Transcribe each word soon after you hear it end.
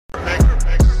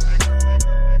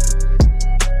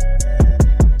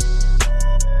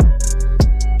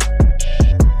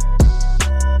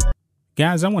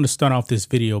Guys, I want to start off this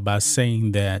video by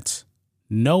saying that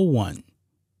no one,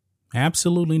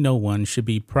 absolutely no one, should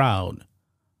be proud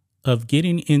of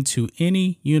getting into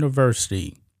any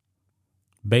university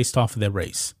based off of their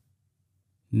race.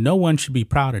 No one should be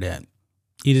proud of that.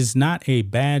 It is not a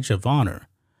badge of honor.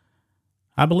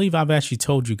 I believe I've actually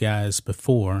told you guys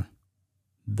before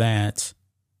that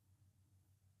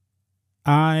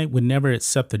I would never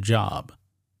accept a job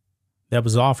that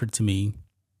was offered to me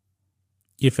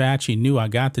if I actually knew I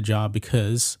got the job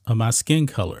because of my skin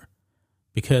color,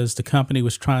 because the company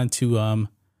was trying to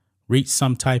reach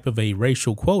some type of a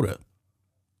racial quota.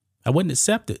 I wouldn't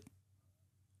accept it.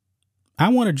 I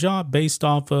want a job based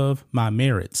off of my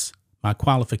merits, my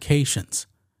qualifications,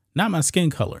 not my skin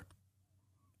color.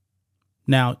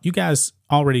 Now, you guys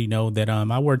already know that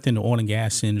I worked in the oil and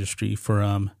gas industry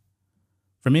for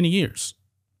many years.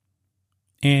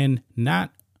 And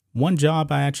not one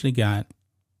job I actually got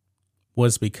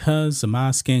was because of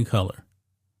my skin color.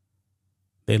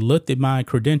 They looked at my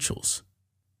credentials.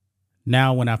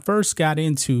 Now, when I first got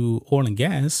into oil and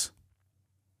gas,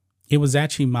 it was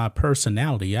actually my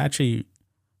personality. I actually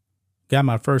got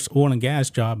my first oil and gas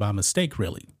job by mistake,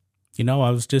 really. You know,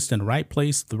 I was just in the right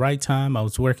place at the right time. I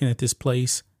was working at this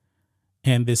place.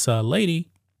 And this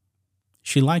lady,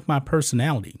 she liked my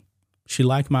personality. She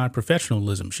liked my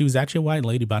professionalism. She was actually a white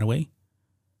lady, by the way.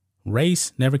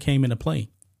 Race never came into play.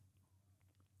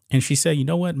 And she said, you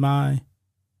know what, my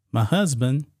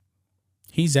husband,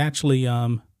 he's actually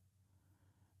a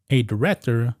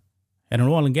director at an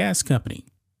oil and gas company.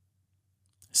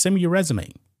 Send me your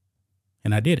resume.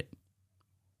 And I did it.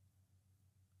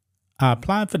 I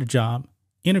applied for the job,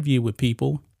 interviewed with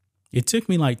people. It took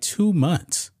me like 2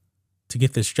 months to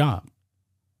get this job.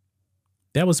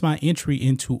 That was my entry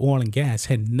into oil and gas.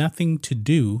 Had nothing to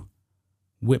do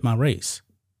with my race.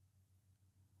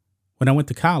 When I went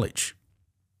to college,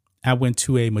 I went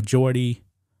to a majority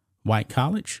white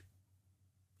college.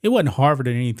 It wasn't Harvard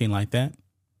or anything like that.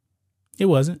 It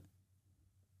wasn't.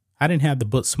 I didn't have the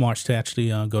book smarts to actually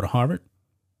go to Harvard.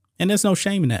 And there's no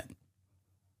shame in that.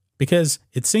 Because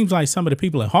it seems like some of the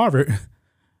people at Harvard,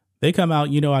 they come out,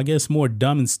 I guess more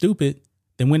dumb and stupid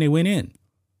than when they went in.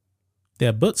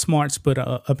 They're book smarts, but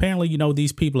apparently,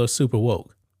 these people are super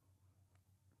woke.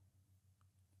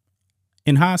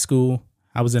 In high school,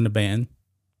 I was in the band.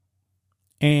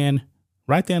 And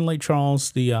right there in Lake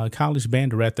Charles, the college band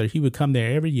director, he would come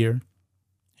there every year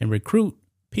and recruit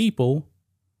people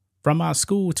from our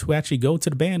school to actually go to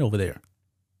the band over there.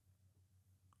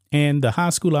 And the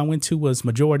high school I went to was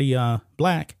majority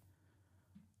black.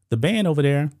 The band over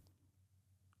there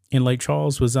in Lake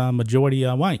Charles was majority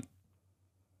white.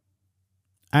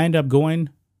 I ended up going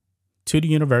to the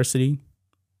university,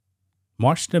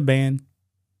 marched the band,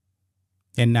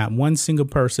 and not one single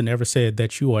person ever said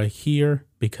that you are here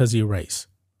because of your race.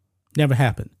 Never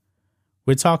happened.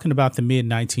 We're talking about the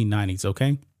mid-1990s,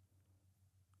 okay?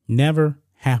 Never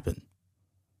happened.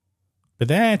 But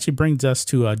that actually brings us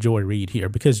to Joy Reid here,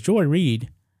 because Joy Reid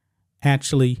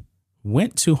actually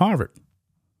went to Harvard.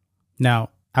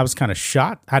 Now, I was kind of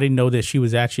shocked. I didn't know that she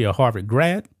was actually a Harvard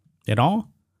grad at all.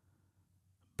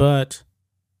 But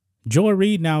Joy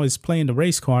Reid now is playing the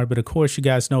race card. But of course, you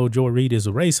guys know Joy Reid is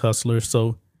a race hustler.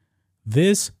 So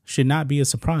this should not be a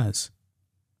surprise.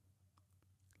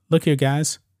 Look here,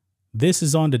 guys. This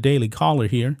is on the Daily Caller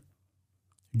here.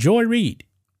 Joy Reid.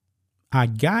 I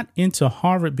got into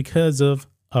Harvard because of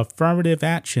affirmative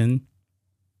action.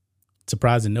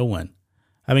 Surprising no one.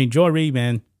 I mean, Joy Reid,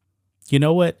 man, you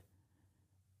know what?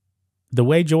 The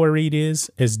way Joy Reid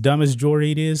is, as dumb as Joy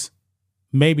Reid is,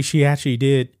 maybe she actually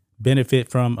did benefit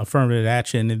from affirmative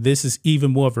action. And this is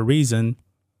even more of a reason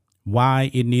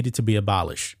why it needed to be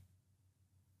abolished.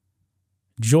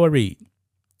 Joy Reid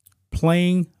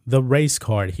playing the race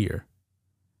card here.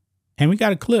 And we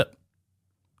got a clip.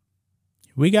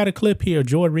 We got a clip here.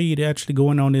 Joy Reid actually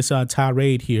going on this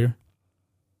tirade here.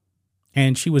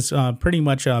 And she was pretty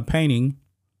much painting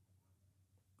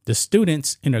the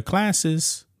students in her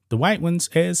classes, the white ones,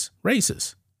 as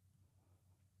racist.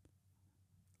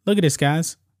 Look at this,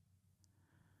 guys.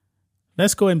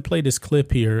 Let's go ahead and play this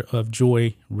clip here of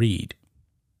Joy Reid.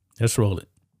 Let's roll it.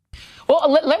 Well,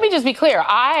 let me just be clear.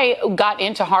 I got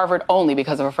into Harvard only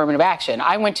because of affirmative action.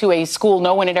 I went to a school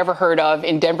no one had ever heard of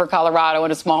in Denver, Colorado,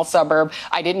 in a small suburb.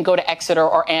 I didn't go to Exeter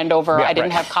or Andover. Yeah, I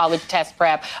didn't have college test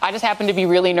prep. I just happened to be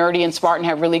really nerdy and smart and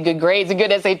have really good grades and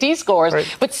good SAT scores.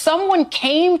 Right. But someone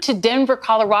came to Denver,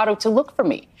 Colorado to look for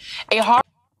me.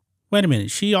 Wait a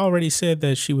minute. She already said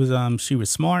that she was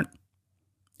smart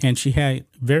and she had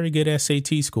very good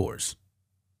SAT scores.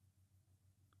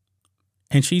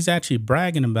 And she's actually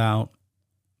bragging about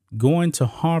going to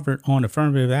Harvard on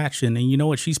affirmative action. And you know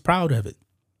what? She's proud of it.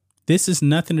 This is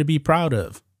nothing to be proud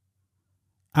of.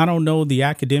 I don't know the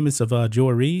academics of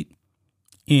Joy Reid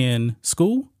in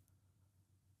school,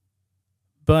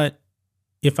 but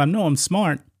if I know I'm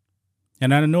smart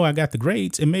and I know I got the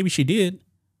grades, and maybe she did,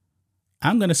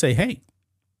 I'm going to say, hey,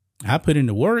 I put in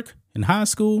the work in high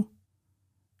school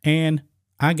and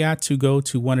I got to go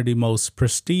to one of the most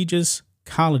prestigious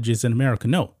colleges in America.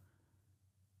 No.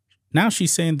 Now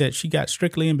she's saying that she got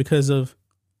strictly in because of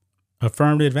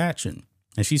affirmative action,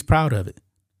 and she's proud of it.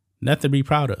 Nothing to be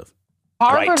proud of.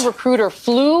 Harvard recruiter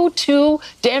flew to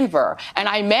Denver, and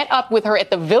I met up with her at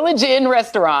the Village Inn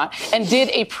restaurant and did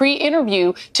a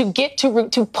pre-interview to get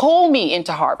to pull me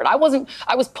into Harvard. I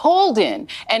was pulled in,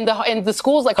 and the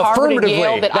schools like Harvard and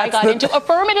Yale that I got into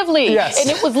affirmatively. Yes.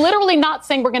 And it was literally not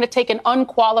saying we're going to take an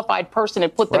unqualified person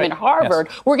and put them in Harvard.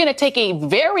 Yes. We're going to take a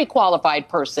very qualified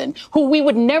person who we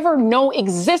would never know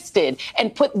existed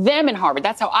and put them in Harvard.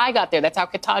 That's how I got there. That's how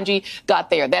Ketanji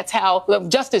got there. That's how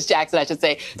Justice Jackson, I should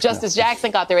say, Justice Jackson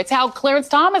got there. It's how Clarence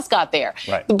Thomas got there.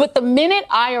 Right. But the minute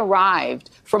I arrived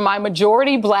from my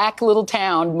majority black little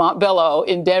town, Montbello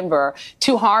in Denver,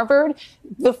 to Harvard,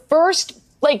 the first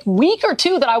week or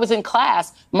two that I was in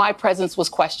class, my presence was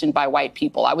questioned by white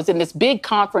people. I was in this big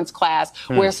conference class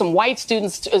where some white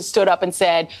students stood up and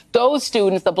said, those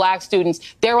students, the black students,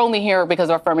 they're only here because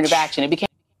of affirmative action. It became.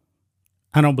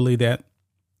 I don't believe that.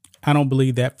 I don't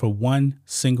believe that for one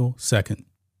single second.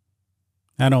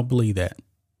 I don't believe that.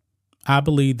 I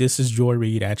believe this is Joy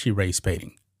Reid actually race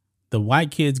baiting. The white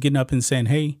kids getting up and saying,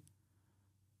 hey,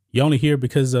 you're only here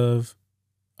because of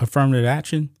affirmative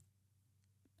action.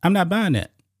 I'm not buying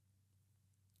that.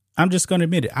 I'm just going to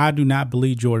admit it. I do not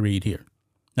believe Joy Reid here.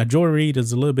 Now, Joy Reid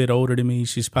is a little bit older than me.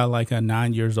 She's probably like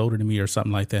 9 years older than me or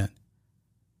something like that.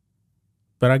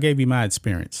 But I gave you my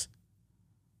experience.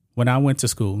 When I went to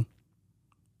school,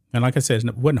 and like I said,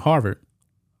 it wasn't Harvard.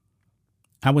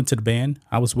 I went to the band.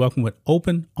 I was welcomed with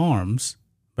open arms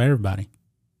by everybody.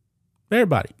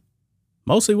 Everybody.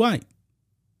 Mostly white.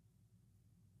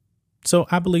 So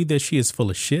I believe that she is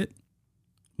full of shit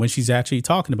when she's actually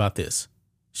talking about this.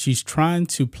 She's trying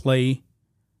to play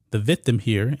the victim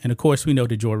here. And of course, we know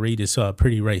that Joy Reid is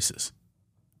pretty racist.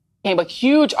 Became a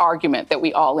huge argument that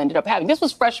we all ended up having. This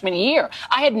was freshman year.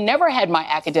 I had never had my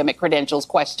academic credentials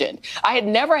questioned. I had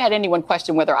never had anyone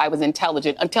question whether I was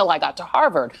intelligent until I got to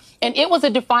Harvard. And it was a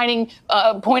defining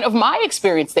point of my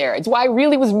experience there. It's why I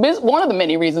really was one of the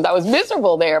many reasons I was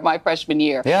miserable there my freshman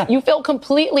year. Yeah. You feel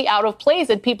completely out of place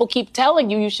and people keep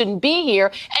telling you shouldn't be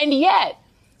here. And yet,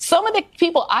 some of the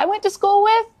people I went to school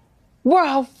with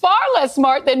were far less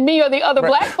smart than me or the other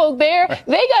black folk there.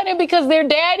 They got in because their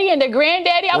daddy and their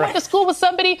granddaddy. I went to school with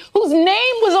somebody whose name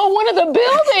was on one of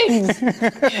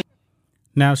the buildings.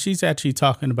 Now, she's actually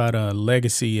talking about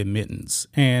legacy admittance.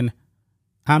 And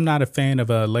I'm not a fan of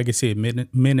legacy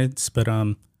admittance, but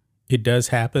it does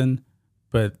happen.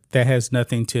 But that has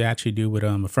nothing to actually do with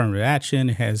affirmative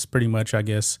action. It has pretty much, I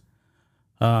guess,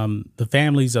 the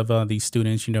families of these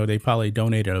students, they probably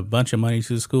donated a bunch of money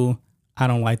to the school. I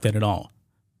don't like that at all.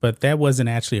 But that wasn't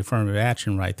actually affirmative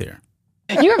action right there.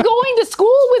 You're going to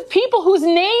school with people whose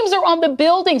names are on the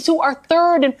buildings, who are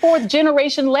third and fourth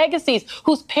generation legacies,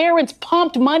 whose parents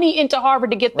pumped money into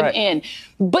Harvard to get them in.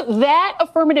 But that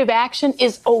affirmative action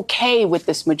is okay with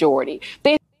this majority.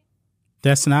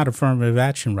 That's not affirmative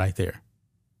action right there.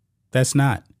 That's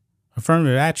not.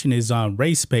 Affirmative action is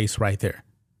race-based right there.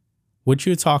 What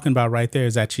you're talking about right there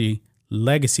is actually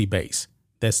legacy-based.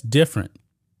 That's different.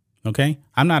 Okay?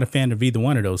 I'm not a fan of either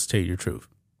one of those, to tell you the truth.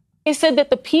 They said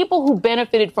that the people who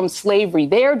benefited from slavery,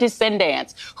 their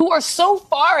descendants, who are so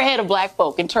far ahead of black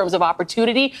folk in terms of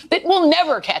opportunity that we'll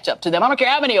never catch up to them. I don't care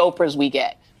how many Oprahs we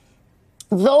get.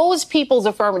 Those people's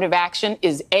affirmative action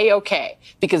is A-OK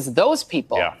because those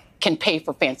people can pay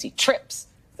for fancy trips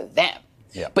for them.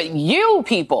 Yeah. But you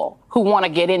people who want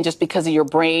to get in just because of your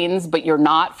brains, but you're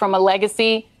not from a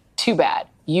legacy, too bad.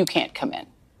 You can't come in.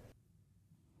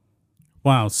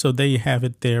 Wow. So there you have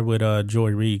it there with Joy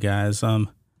Reid, guys.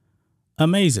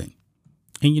 Amazing.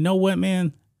 And you know what,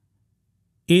 man?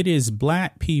 It is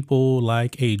black people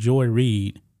like a Joy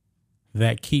Reid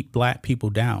that keep black people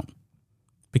down.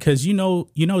 Because you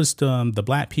notice the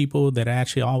black people that are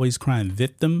actually always crying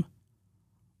victim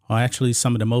are actually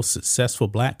some of the most successful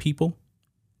black people.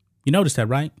 You notice that,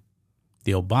 right?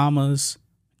 The Obamas,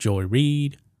 Joy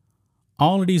Reid,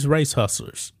 all of these race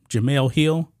hustlers, Jamel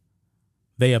Hill,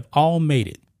 they have all made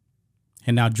it.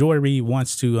 And now Joy Reid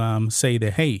wants to say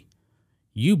that, hey,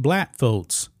 you black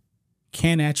folks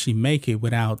can't actually make it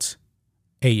without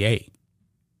AA,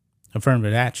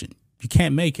 affirmative action. You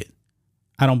can't make it.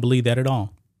 I don't believe that at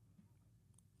all.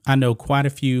 I know quite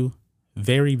a few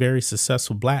very, very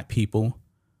successful black people.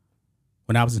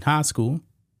 When I was in high school,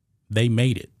 they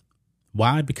made it.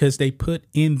 Why? Because they put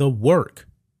in the work.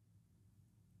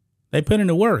 They put in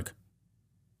the work.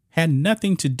 Had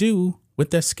nothing to do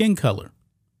with their skin color.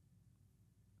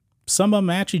 Some of them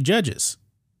are actually judges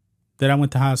that I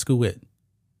went to high school with.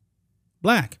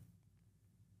 Black.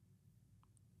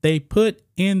 They put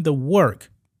in the work.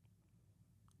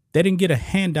 They didn't get a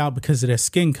handout because of their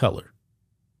skin color.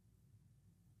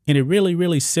 And it really,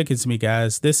 really sickens me,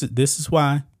 guys. This is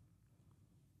why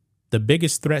the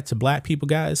biggest threat to black people,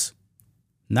 guys,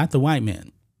 not the white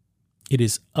man. It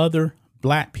is other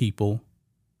black people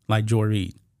like Joy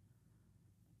Reid.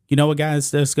 You know what,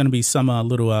 guys? There's going to be some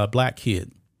little black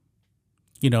kid,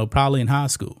 probably in high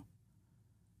school,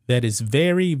 that is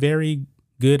very, very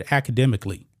good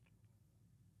academically.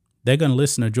 They're going to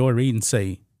listen to Joy Reid and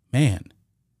say, man,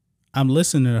 I'm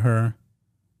listening to her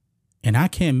and I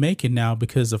can't make it now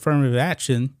because affirmative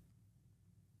action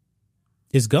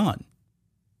is gone.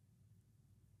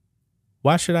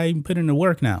 Why should I even put in the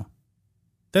work now?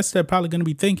 That's what they're probably going to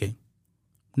be thinking.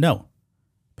 No.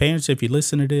 Parents, if you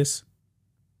listen to this,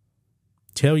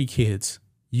 tell your kids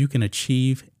you can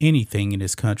achieve anything in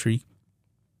this country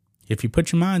if you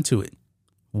put your mind to it.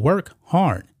 Work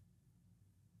hard.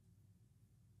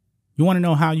 You want to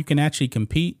know how you can actually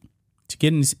compete to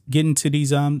get into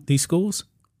these schools?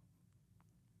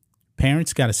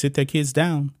 Parents got to sit their kids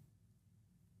down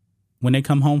when they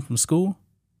come home from school.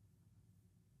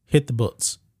 Hit the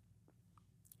books.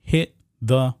 Hit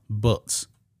the books.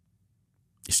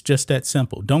 It's just that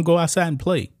simple. Don't go outside and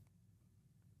play.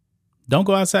 Don't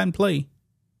go outside and play.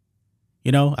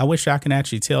 I wish I can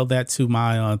actually tell that to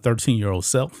my 13-year-old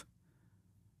self.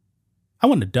 I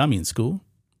wasn't a dummy in school,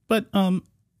 but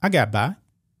I got by.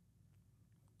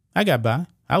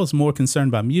 I was more concerned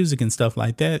about music and stuff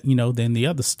like that, than the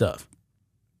other stuff.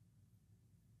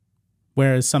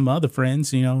 Whereas some other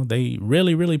friends, they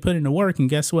really, really put in the work. And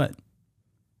guess what?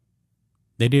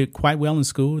 They did quite well in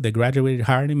school. They graduated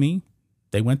higher than me.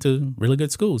 They went to really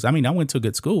good schools. I mean, I went to a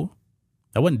good school.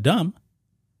 I wasn't dumb.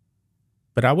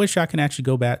 But I wish I can actually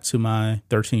go back to my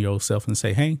 13-year-old self and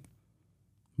say, hey,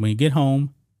 when you get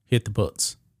home, hit the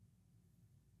books.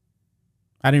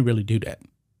 I didn't really do that.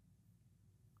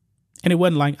 And it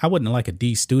wasn't like, I wasn't like a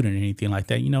D student or anything like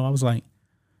that. I was like,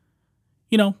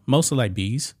 mostly like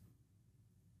B's.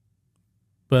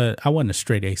 But I wasn't a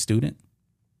straight A student.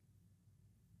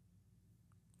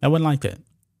 I wasn't like that.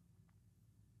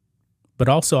 But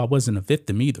also I wasn't a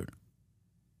victim either.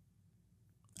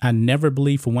 I never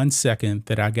believed for 1 second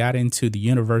that I got into the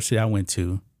university I went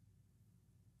to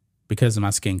because of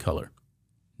my skin color.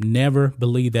 Never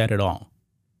believed that at all.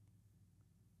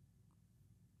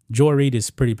 Joy Reid is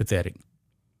pretty pathetic.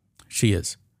 She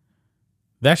is.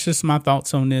 That's just my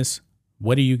thoughts on this.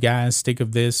 What do you guys think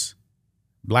of this?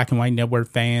 Black and White Network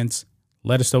fans,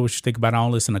 let us know what you think about all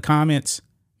this in the comments.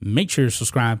 Make sure to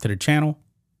subscribe to the channel,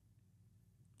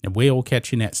 and we'll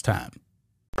catch you next time.